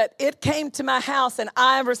evidence that it came to my house and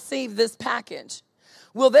I received this package.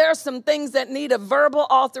 Well, there are some things that need a verbal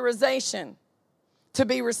authorization to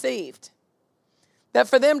be received. That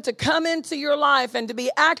for them to come into your life and to be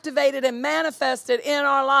activated and manifested in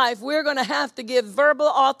our life, we're going to have to give verbal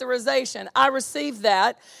authorization. I received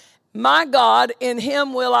that. My God, in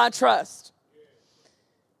Him will I trust.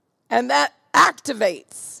 And that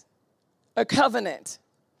activates a covenant.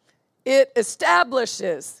 It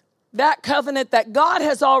establishes that covenant that God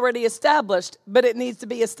has already established, but it needs to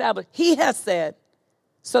be established. He has said,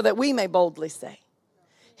 so that we may boldly say.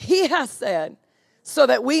 He has said, so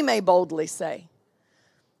that we may boldly say.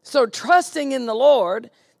 So trusting in the Lord,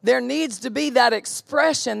 there needs to be that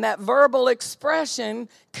expression, that verbal expression,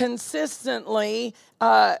 consistently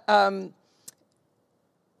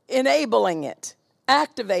enabling it,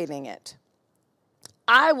 activating it.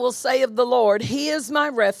 I will say of the Lord, He is my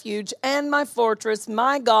refuge and my fortress,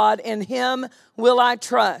 my God, in Him will I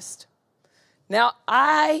trust. Now,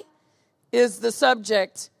 I is the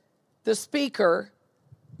subject, the speaker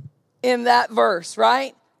in that verse,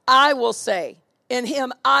 right? I will say. In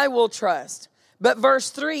Him I will trust. But verse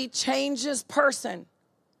 3 changes person.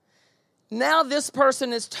 Now this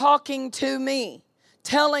person is talking to me,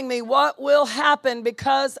 telling me what will happen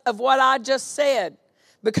because of what I just said.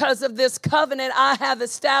 Because of this covenant I have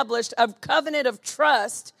established, a covenant of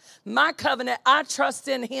trust. My covenant, I trust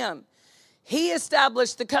in Him. He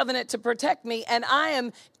established the covenant to protect me, and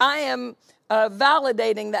I am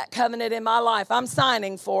validating that covenant in my life. I'm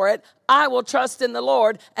signing for it. I will trust in the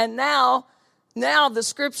Lord. And now the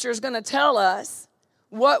scripture is going to tell us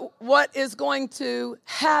what is going to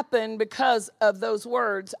happen because of those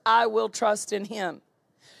words, I will trust in Him.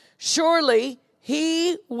 Surely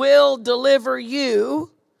He will deliver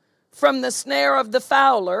you from the snare of the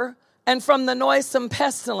fowler and from the noisome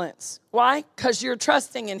pestilence. Why? Because you're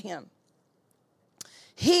trusting in Him.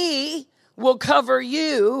 He will cover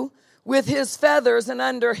you with His feathers, and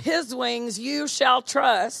under His wings you shall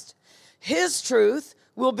trust. His truth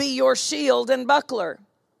will be your shield and buckler.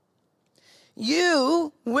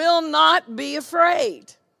 You will not be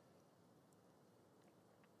afraid.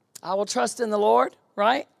 I will trust in the Lord,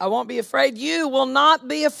 right? I won't be afraid. You will not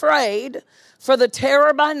be afraid for the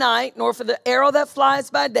terror by night, nor for the arrow that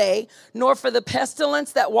flies by day, nor for the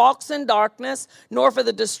pestilence that walks in darkness, nor for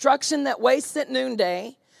the destruction that wastes at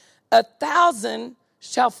noonday. 1,000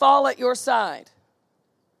 shall fall at your side,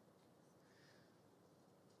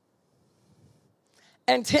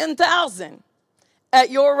 and 10,000 at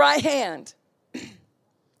your right hand.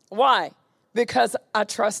 Why? Because I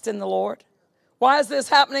trust in the Lord. Why is this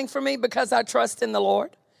happening for me? Because I trust in the Lord.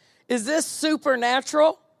 Is this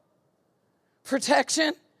supernatural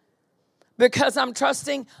protection? Because I'm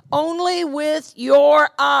trusting. Only with your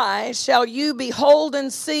eyes shall you behold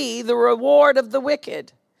and see the reward of the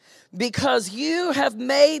wicked. Because you have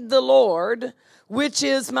made the Lord, which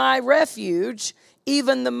is my refuge,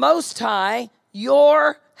 even the Most High,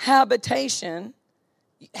 your habitation.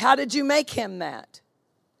 How did you make him that?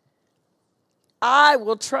 I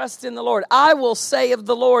will trust in the Lord. I will say of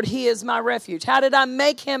the Lord, he is my refuge. How did I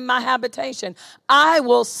make him my habitation? I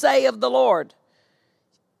will say of the Lord.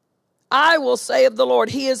 I will say of the Lord,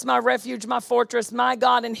 he is my refuge, my fortress, my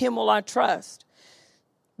God, in him will I trust.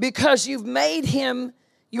 Because you've made him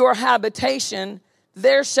your habitation,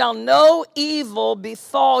 there shall no evil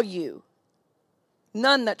befall you.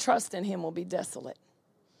 None that trust in him will be desolate.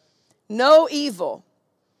 No evil.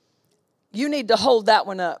 You need to hold that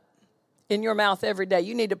one up in your mouth every day.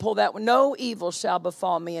 You need to pull that one. No evil shall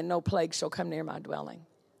befall me, and no plague shall come near my dwelling.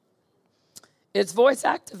 It's voice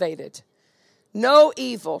activated. No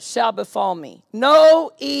evil shall befall me.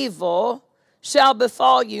 No evil shall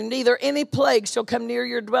befall you, neither any plague shall come near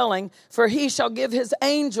your dwelling, for he shall give his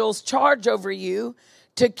angels charge over you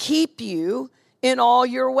to keep you in all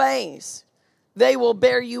your ways. They will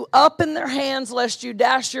bear you up in their hands, lest you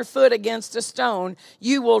dash your foot against a stone.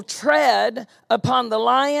 You will tread upon the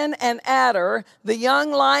lion and adder, the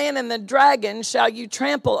young lion and the dragon shall you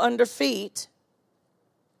trample under feet.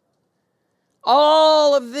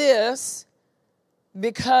 All of this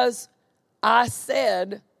because I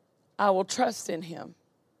said I will trust in him.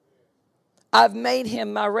 I've made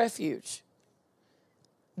him my refuge.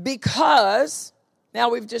 Because, now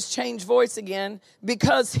we've just changed voice again,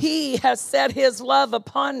 because he has set his love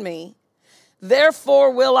upon me, therefore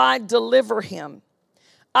will I deliver him.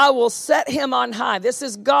 I will set him on high. This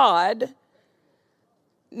is God.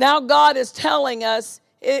 Now God is telling us,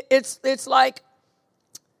 it's like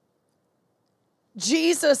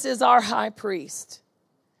Jesus is our high priest.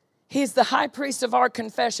 He's the high priest of our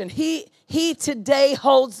confession. He today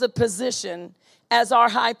holds the position as our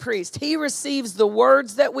high priest. He receives the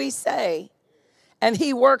words that we say, and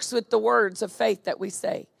he works with the words of faith that we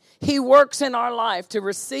say. He works in our life to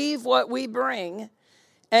receive what we bring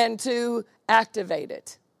and to activate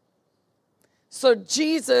it. So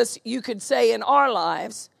Jesus, you could say in our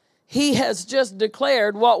lives, he has just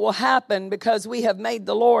declared what will happen because we have made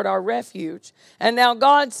the Lord our refuge. And now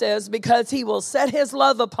God says, because he will set his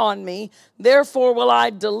love upon me, therefore will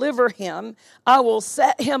I deliver him. I will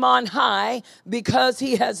set him on high because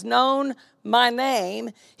he has known my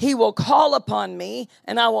name. He will call upon me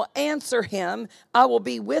and I will answer him. I will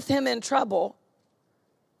be with him in trouble.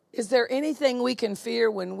 Is there anything we can fear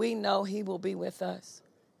when we know he will be with us?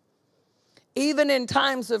 Even in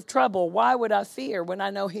times of trouble, why would I fear when I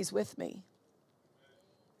know he's with me?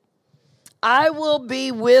 I will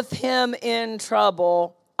be with him in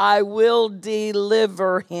trouble. I will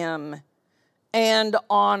deliver him and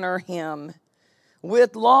honor him.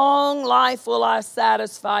 With long life will I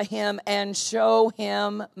satisfy him and show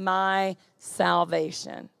him my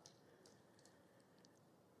salvation.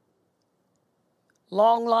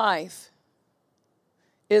 Long life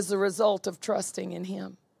is the result of trusting in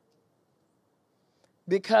him.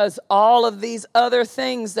 Because all of these other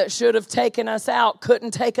things that should have taken us out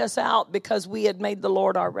couldn't take us out because we had made the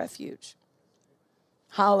Lord our refuge.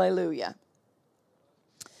 Hallelujah.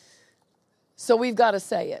 So we've got to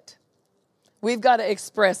say it. We've got to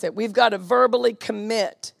express it. We've got to verbally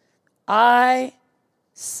commit. I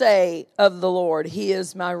say of the Lord, he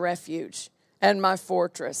is my refuge and my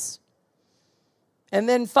fortress. And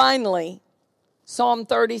then finally, Psalm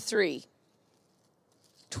 33,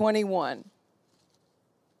 21.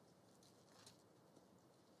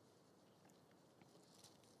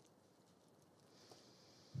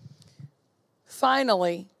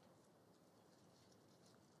 Finally,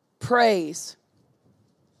 praise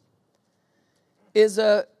is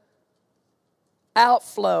a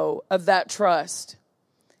outflow of that trust.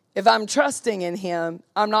 If I'm trusting in him,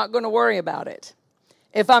 I'm not going to worry about it.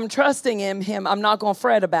 If I'm trusting in him, I'm not going to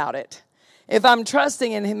fret about it. If I'm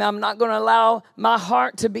trusting in him, I'm not going to allow my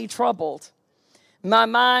heart to be troubled, my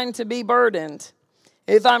mind to be burdened.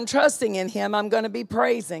 If I'm trusting in him, I'm going to be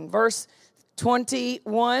praising. Verse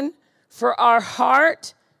 21, for our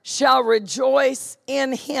heart shall rejoice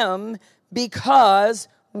in him because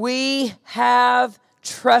we have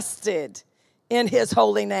trusted in his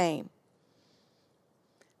holy name.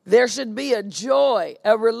 There should be a joy,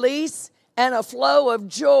 a release, and a flow of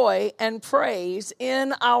joy and praise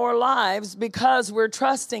in our lives because we're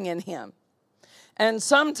trusting in him. And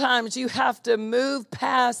sometimes you have to move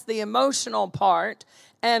past the emotional part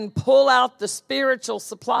and pull out the spiritual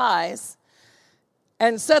supplies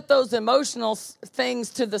and set those emotional things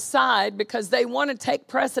to the side because they want to take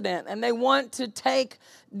precedent and they want to take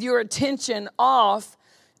your attention off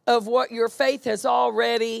of what your faith has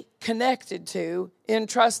already connected to in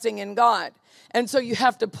trusting in God. And so you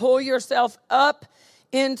have to pull yourself up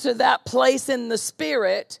into that place in the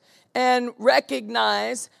spirit and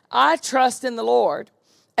recognize, I trust in the Lord.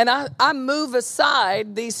 And I move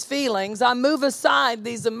aside these feelings, I move aside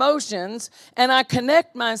these emotions, and I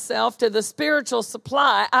connect myself to the spiritual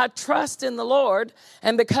supply. I trust in the Lord,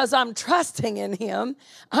 and because I'm trusting in him,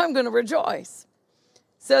 I'm going to rejoice.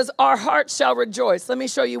 It says, our hearts shall rejoice. Let me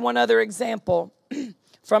show you one other example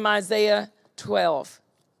from Isaiah 12.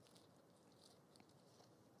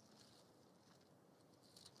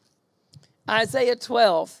 Isaiah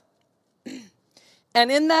 12. And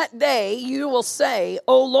in that day you will say,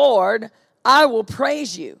 O Lord, I will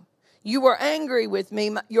praise you. You were angry with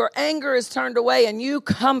me. Your anger is turned away, and you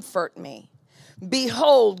comfort me.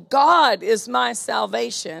 Behold, God is my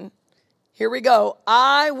salvation. Here we go.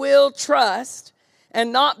 I will trust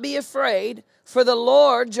and not be afraid, for the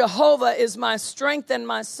Lord Jehovah is my strength and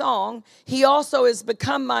my song. He also is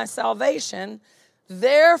become my salvation.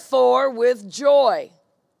 Therefore, with joy,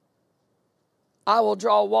 I will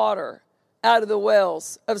draw water out of the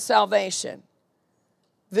wells of salvation.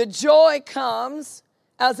 The joy comes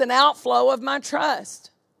as an outflow of my trust.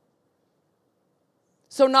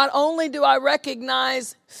 So not only do I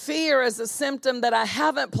recognize fear as a symptom that I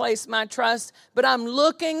haven't placed my trust, but I'm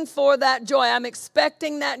looking for that joy. I'm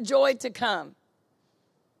expecting that joy to come.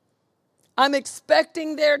 I'm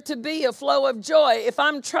expecting there to be a flow of joy. If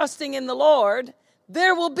I'm trusting in the Lord,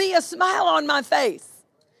 there will be a smile on my face.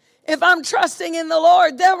 If I'm trusting in the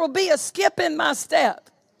Lord, there will be a skip in my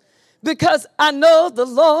step, because I know the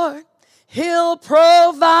Lord, he'll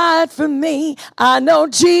provide for me. I know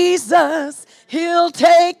Jesus, he'll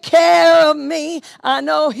take care of me. I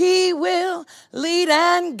know he will lead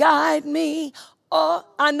and guide me. Oh,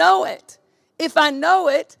 I know it. If I know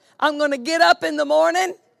it, I'm going to get up in the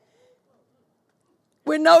morning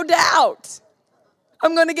with no doubt.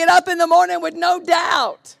 I'm going to get up in the morning with no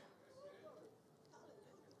doubt.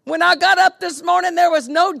 When I got up this morning, there was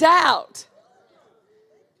no doubt.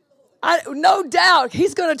 No doubt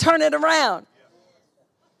he's going to turn it around.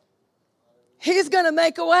 He's going to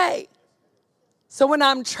make a way. So when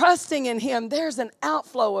I'm trusting in him, there's an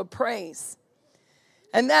outflow of praise.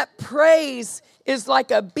 And that praise is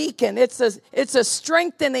like a beacon. It's a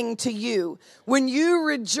strengthening to you. When you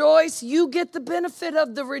rejoice, you get the benefit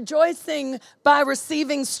of the rejoicing by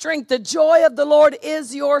receiving strength. The joy of the Lord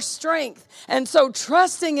is your strength. And so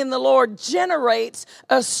trusting in the Lord generates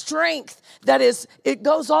a strength it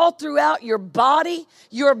goes all throughout your body.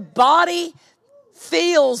 Your body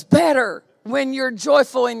feels better when you're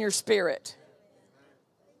joyful in your spirit.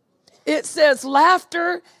 It says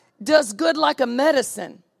laughter does good like a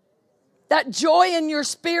medicine. That joy in your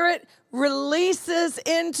spirit releases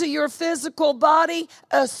into your physical body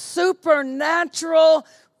a supernatural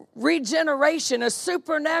regeneration, a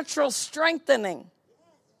supernatural strengthening.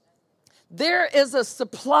 There is a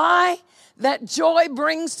supply that joy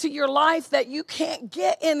brings to your life that you can't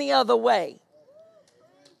get any other way.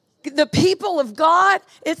 The people of God,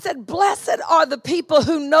 it said, blessed are the people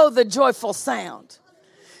who know the joyful sound.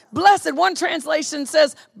 Blessed, one translation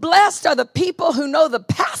says, blessed are the people who know the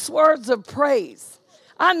passwords of praise.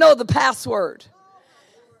 I know the password,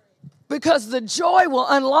 because the joy will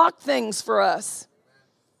unlock things for us.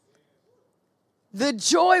 The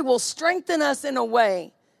joy will strengthen us in a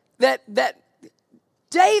way that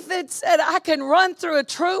David said, I can run through a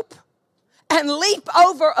troop and leap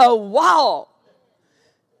over a wall.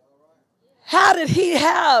 How did he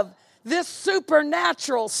have this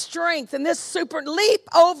supernatural strength and this leap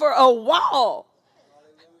over a wall?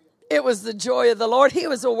 It was the joy of the Lord. He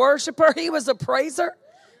was a worshiper. He was a praiser,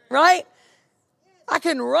 right? I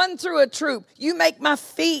can run through a troop. You make my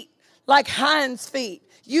feet like hinds feet.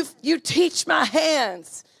 You teach my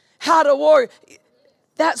hands how to war.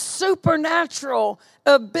 That supernatural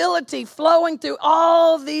ability flowing through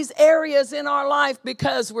all these areas in our life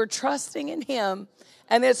because we're trusting in him.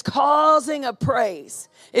 And it's causing a praise.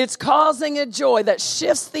 It's causing a joy that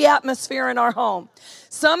shifts the atmosphere in our home.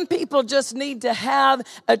 Some people just need to have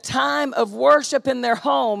a time of worship in their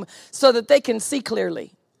home so that they can see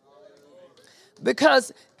clearly.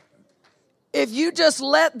 Because if you just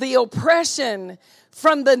let the oppression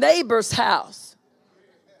from the neighbor's house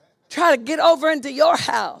try to get over into your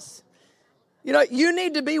house, you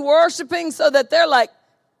need to be worshiping so that they're like,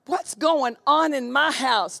 what's going on in my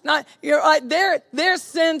house? They're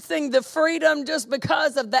sensing the freedom just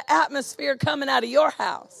because of the atmosphere coming out of your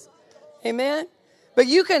house. Amen? But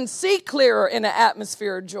you can see clearer in an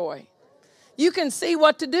atmosphere of joy. You can see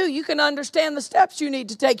what to do. You can understand the steps you need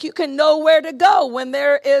to take. You can know where to go when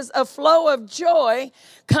there is a flow of joy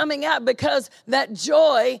coming out, because that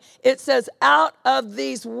joy, it says, out of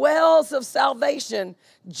these wells of salvation,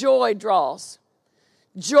 joy draws.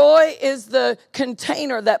 Joy is the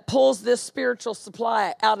container that pulls this spiritual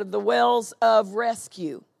supply out of the wells of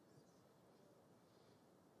rescue.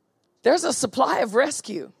 There's a supply of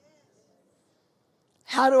rescue.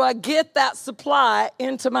 How do I get that supply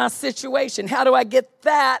into my situation? How do I get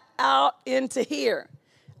that out into here?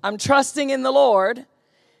 I'm trusting in the Lord.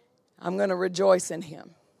 I'm going to rejoice in him.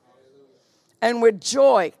 And with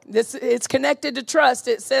joy, it's connected to trust.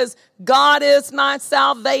 It says, God is my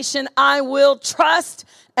salvation. I will trust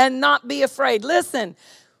and not be afraid. Listen,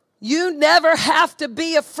 you never have to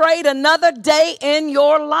be afraid another day in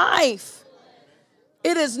your life.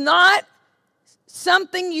 It is not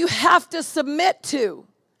something you have to submit to.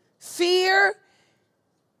 Fear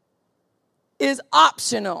is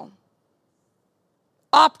optional.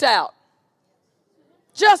 Opt out.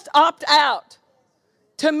 Just opt out.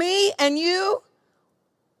 To me and you,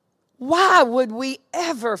 why would we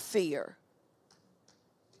ever fear?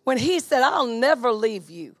 When he said, I'll never leave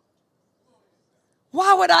you.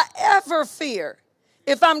 Why would I ever fear?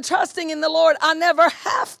 If I'm trusting in the Lord, I never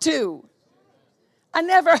have to. I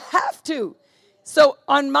never have to. So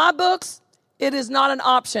on my books, it is not an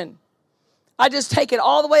option. I just take it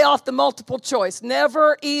all the way off the multiple choice.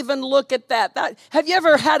 Never even look at that. Have you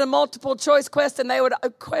ever had a multiple choice question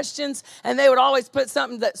and they would always put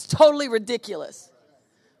something that's totally ridiculous,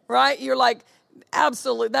 right? You're like,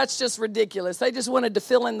 absolutely, that's just ridiculous. They just wanted to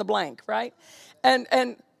fill in the blank, right?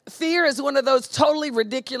 And fear is one of those totally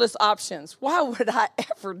ridiculous options. Why would I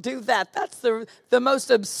ever do that? That's the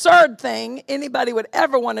most absurd thing anybody would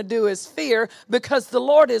ever want to do is fear, because the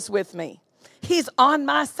Lord is with me. He's on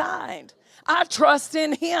my side. I trust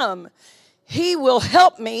in him. He will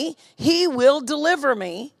help me. He will deliver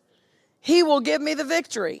me. He will give me the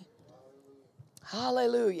victory.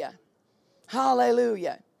 Hallelujah.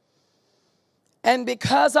 Hallelujah. And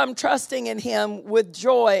because I'm trusting in him with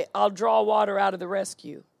joy, I'll draw water out of the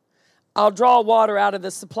rescue. I'll draw water out of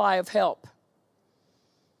the supply of help.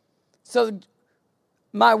 So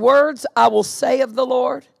my words I will say of the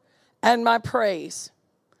Lord, and my praise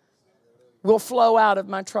will flow out of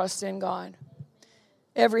my trust in God.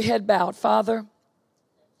 Every head bowed. Father,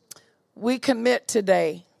 we commit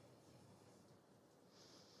today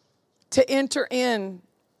to enter in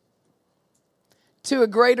to a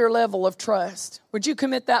greater level of trust. Would you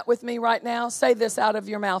commit that with me right now? Say this out of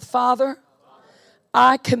your mouth. Father,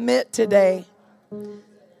 I commit today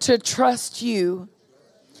to trust you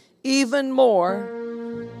even more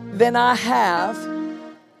than I have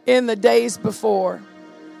in the days before.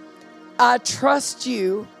 I trust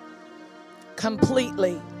you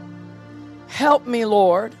completely. Help me,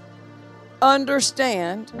 Lord,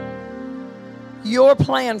 understand your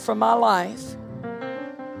plan for my life,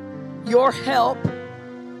 your help,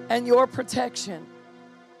 and your protection.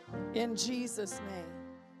 In Jesus' name.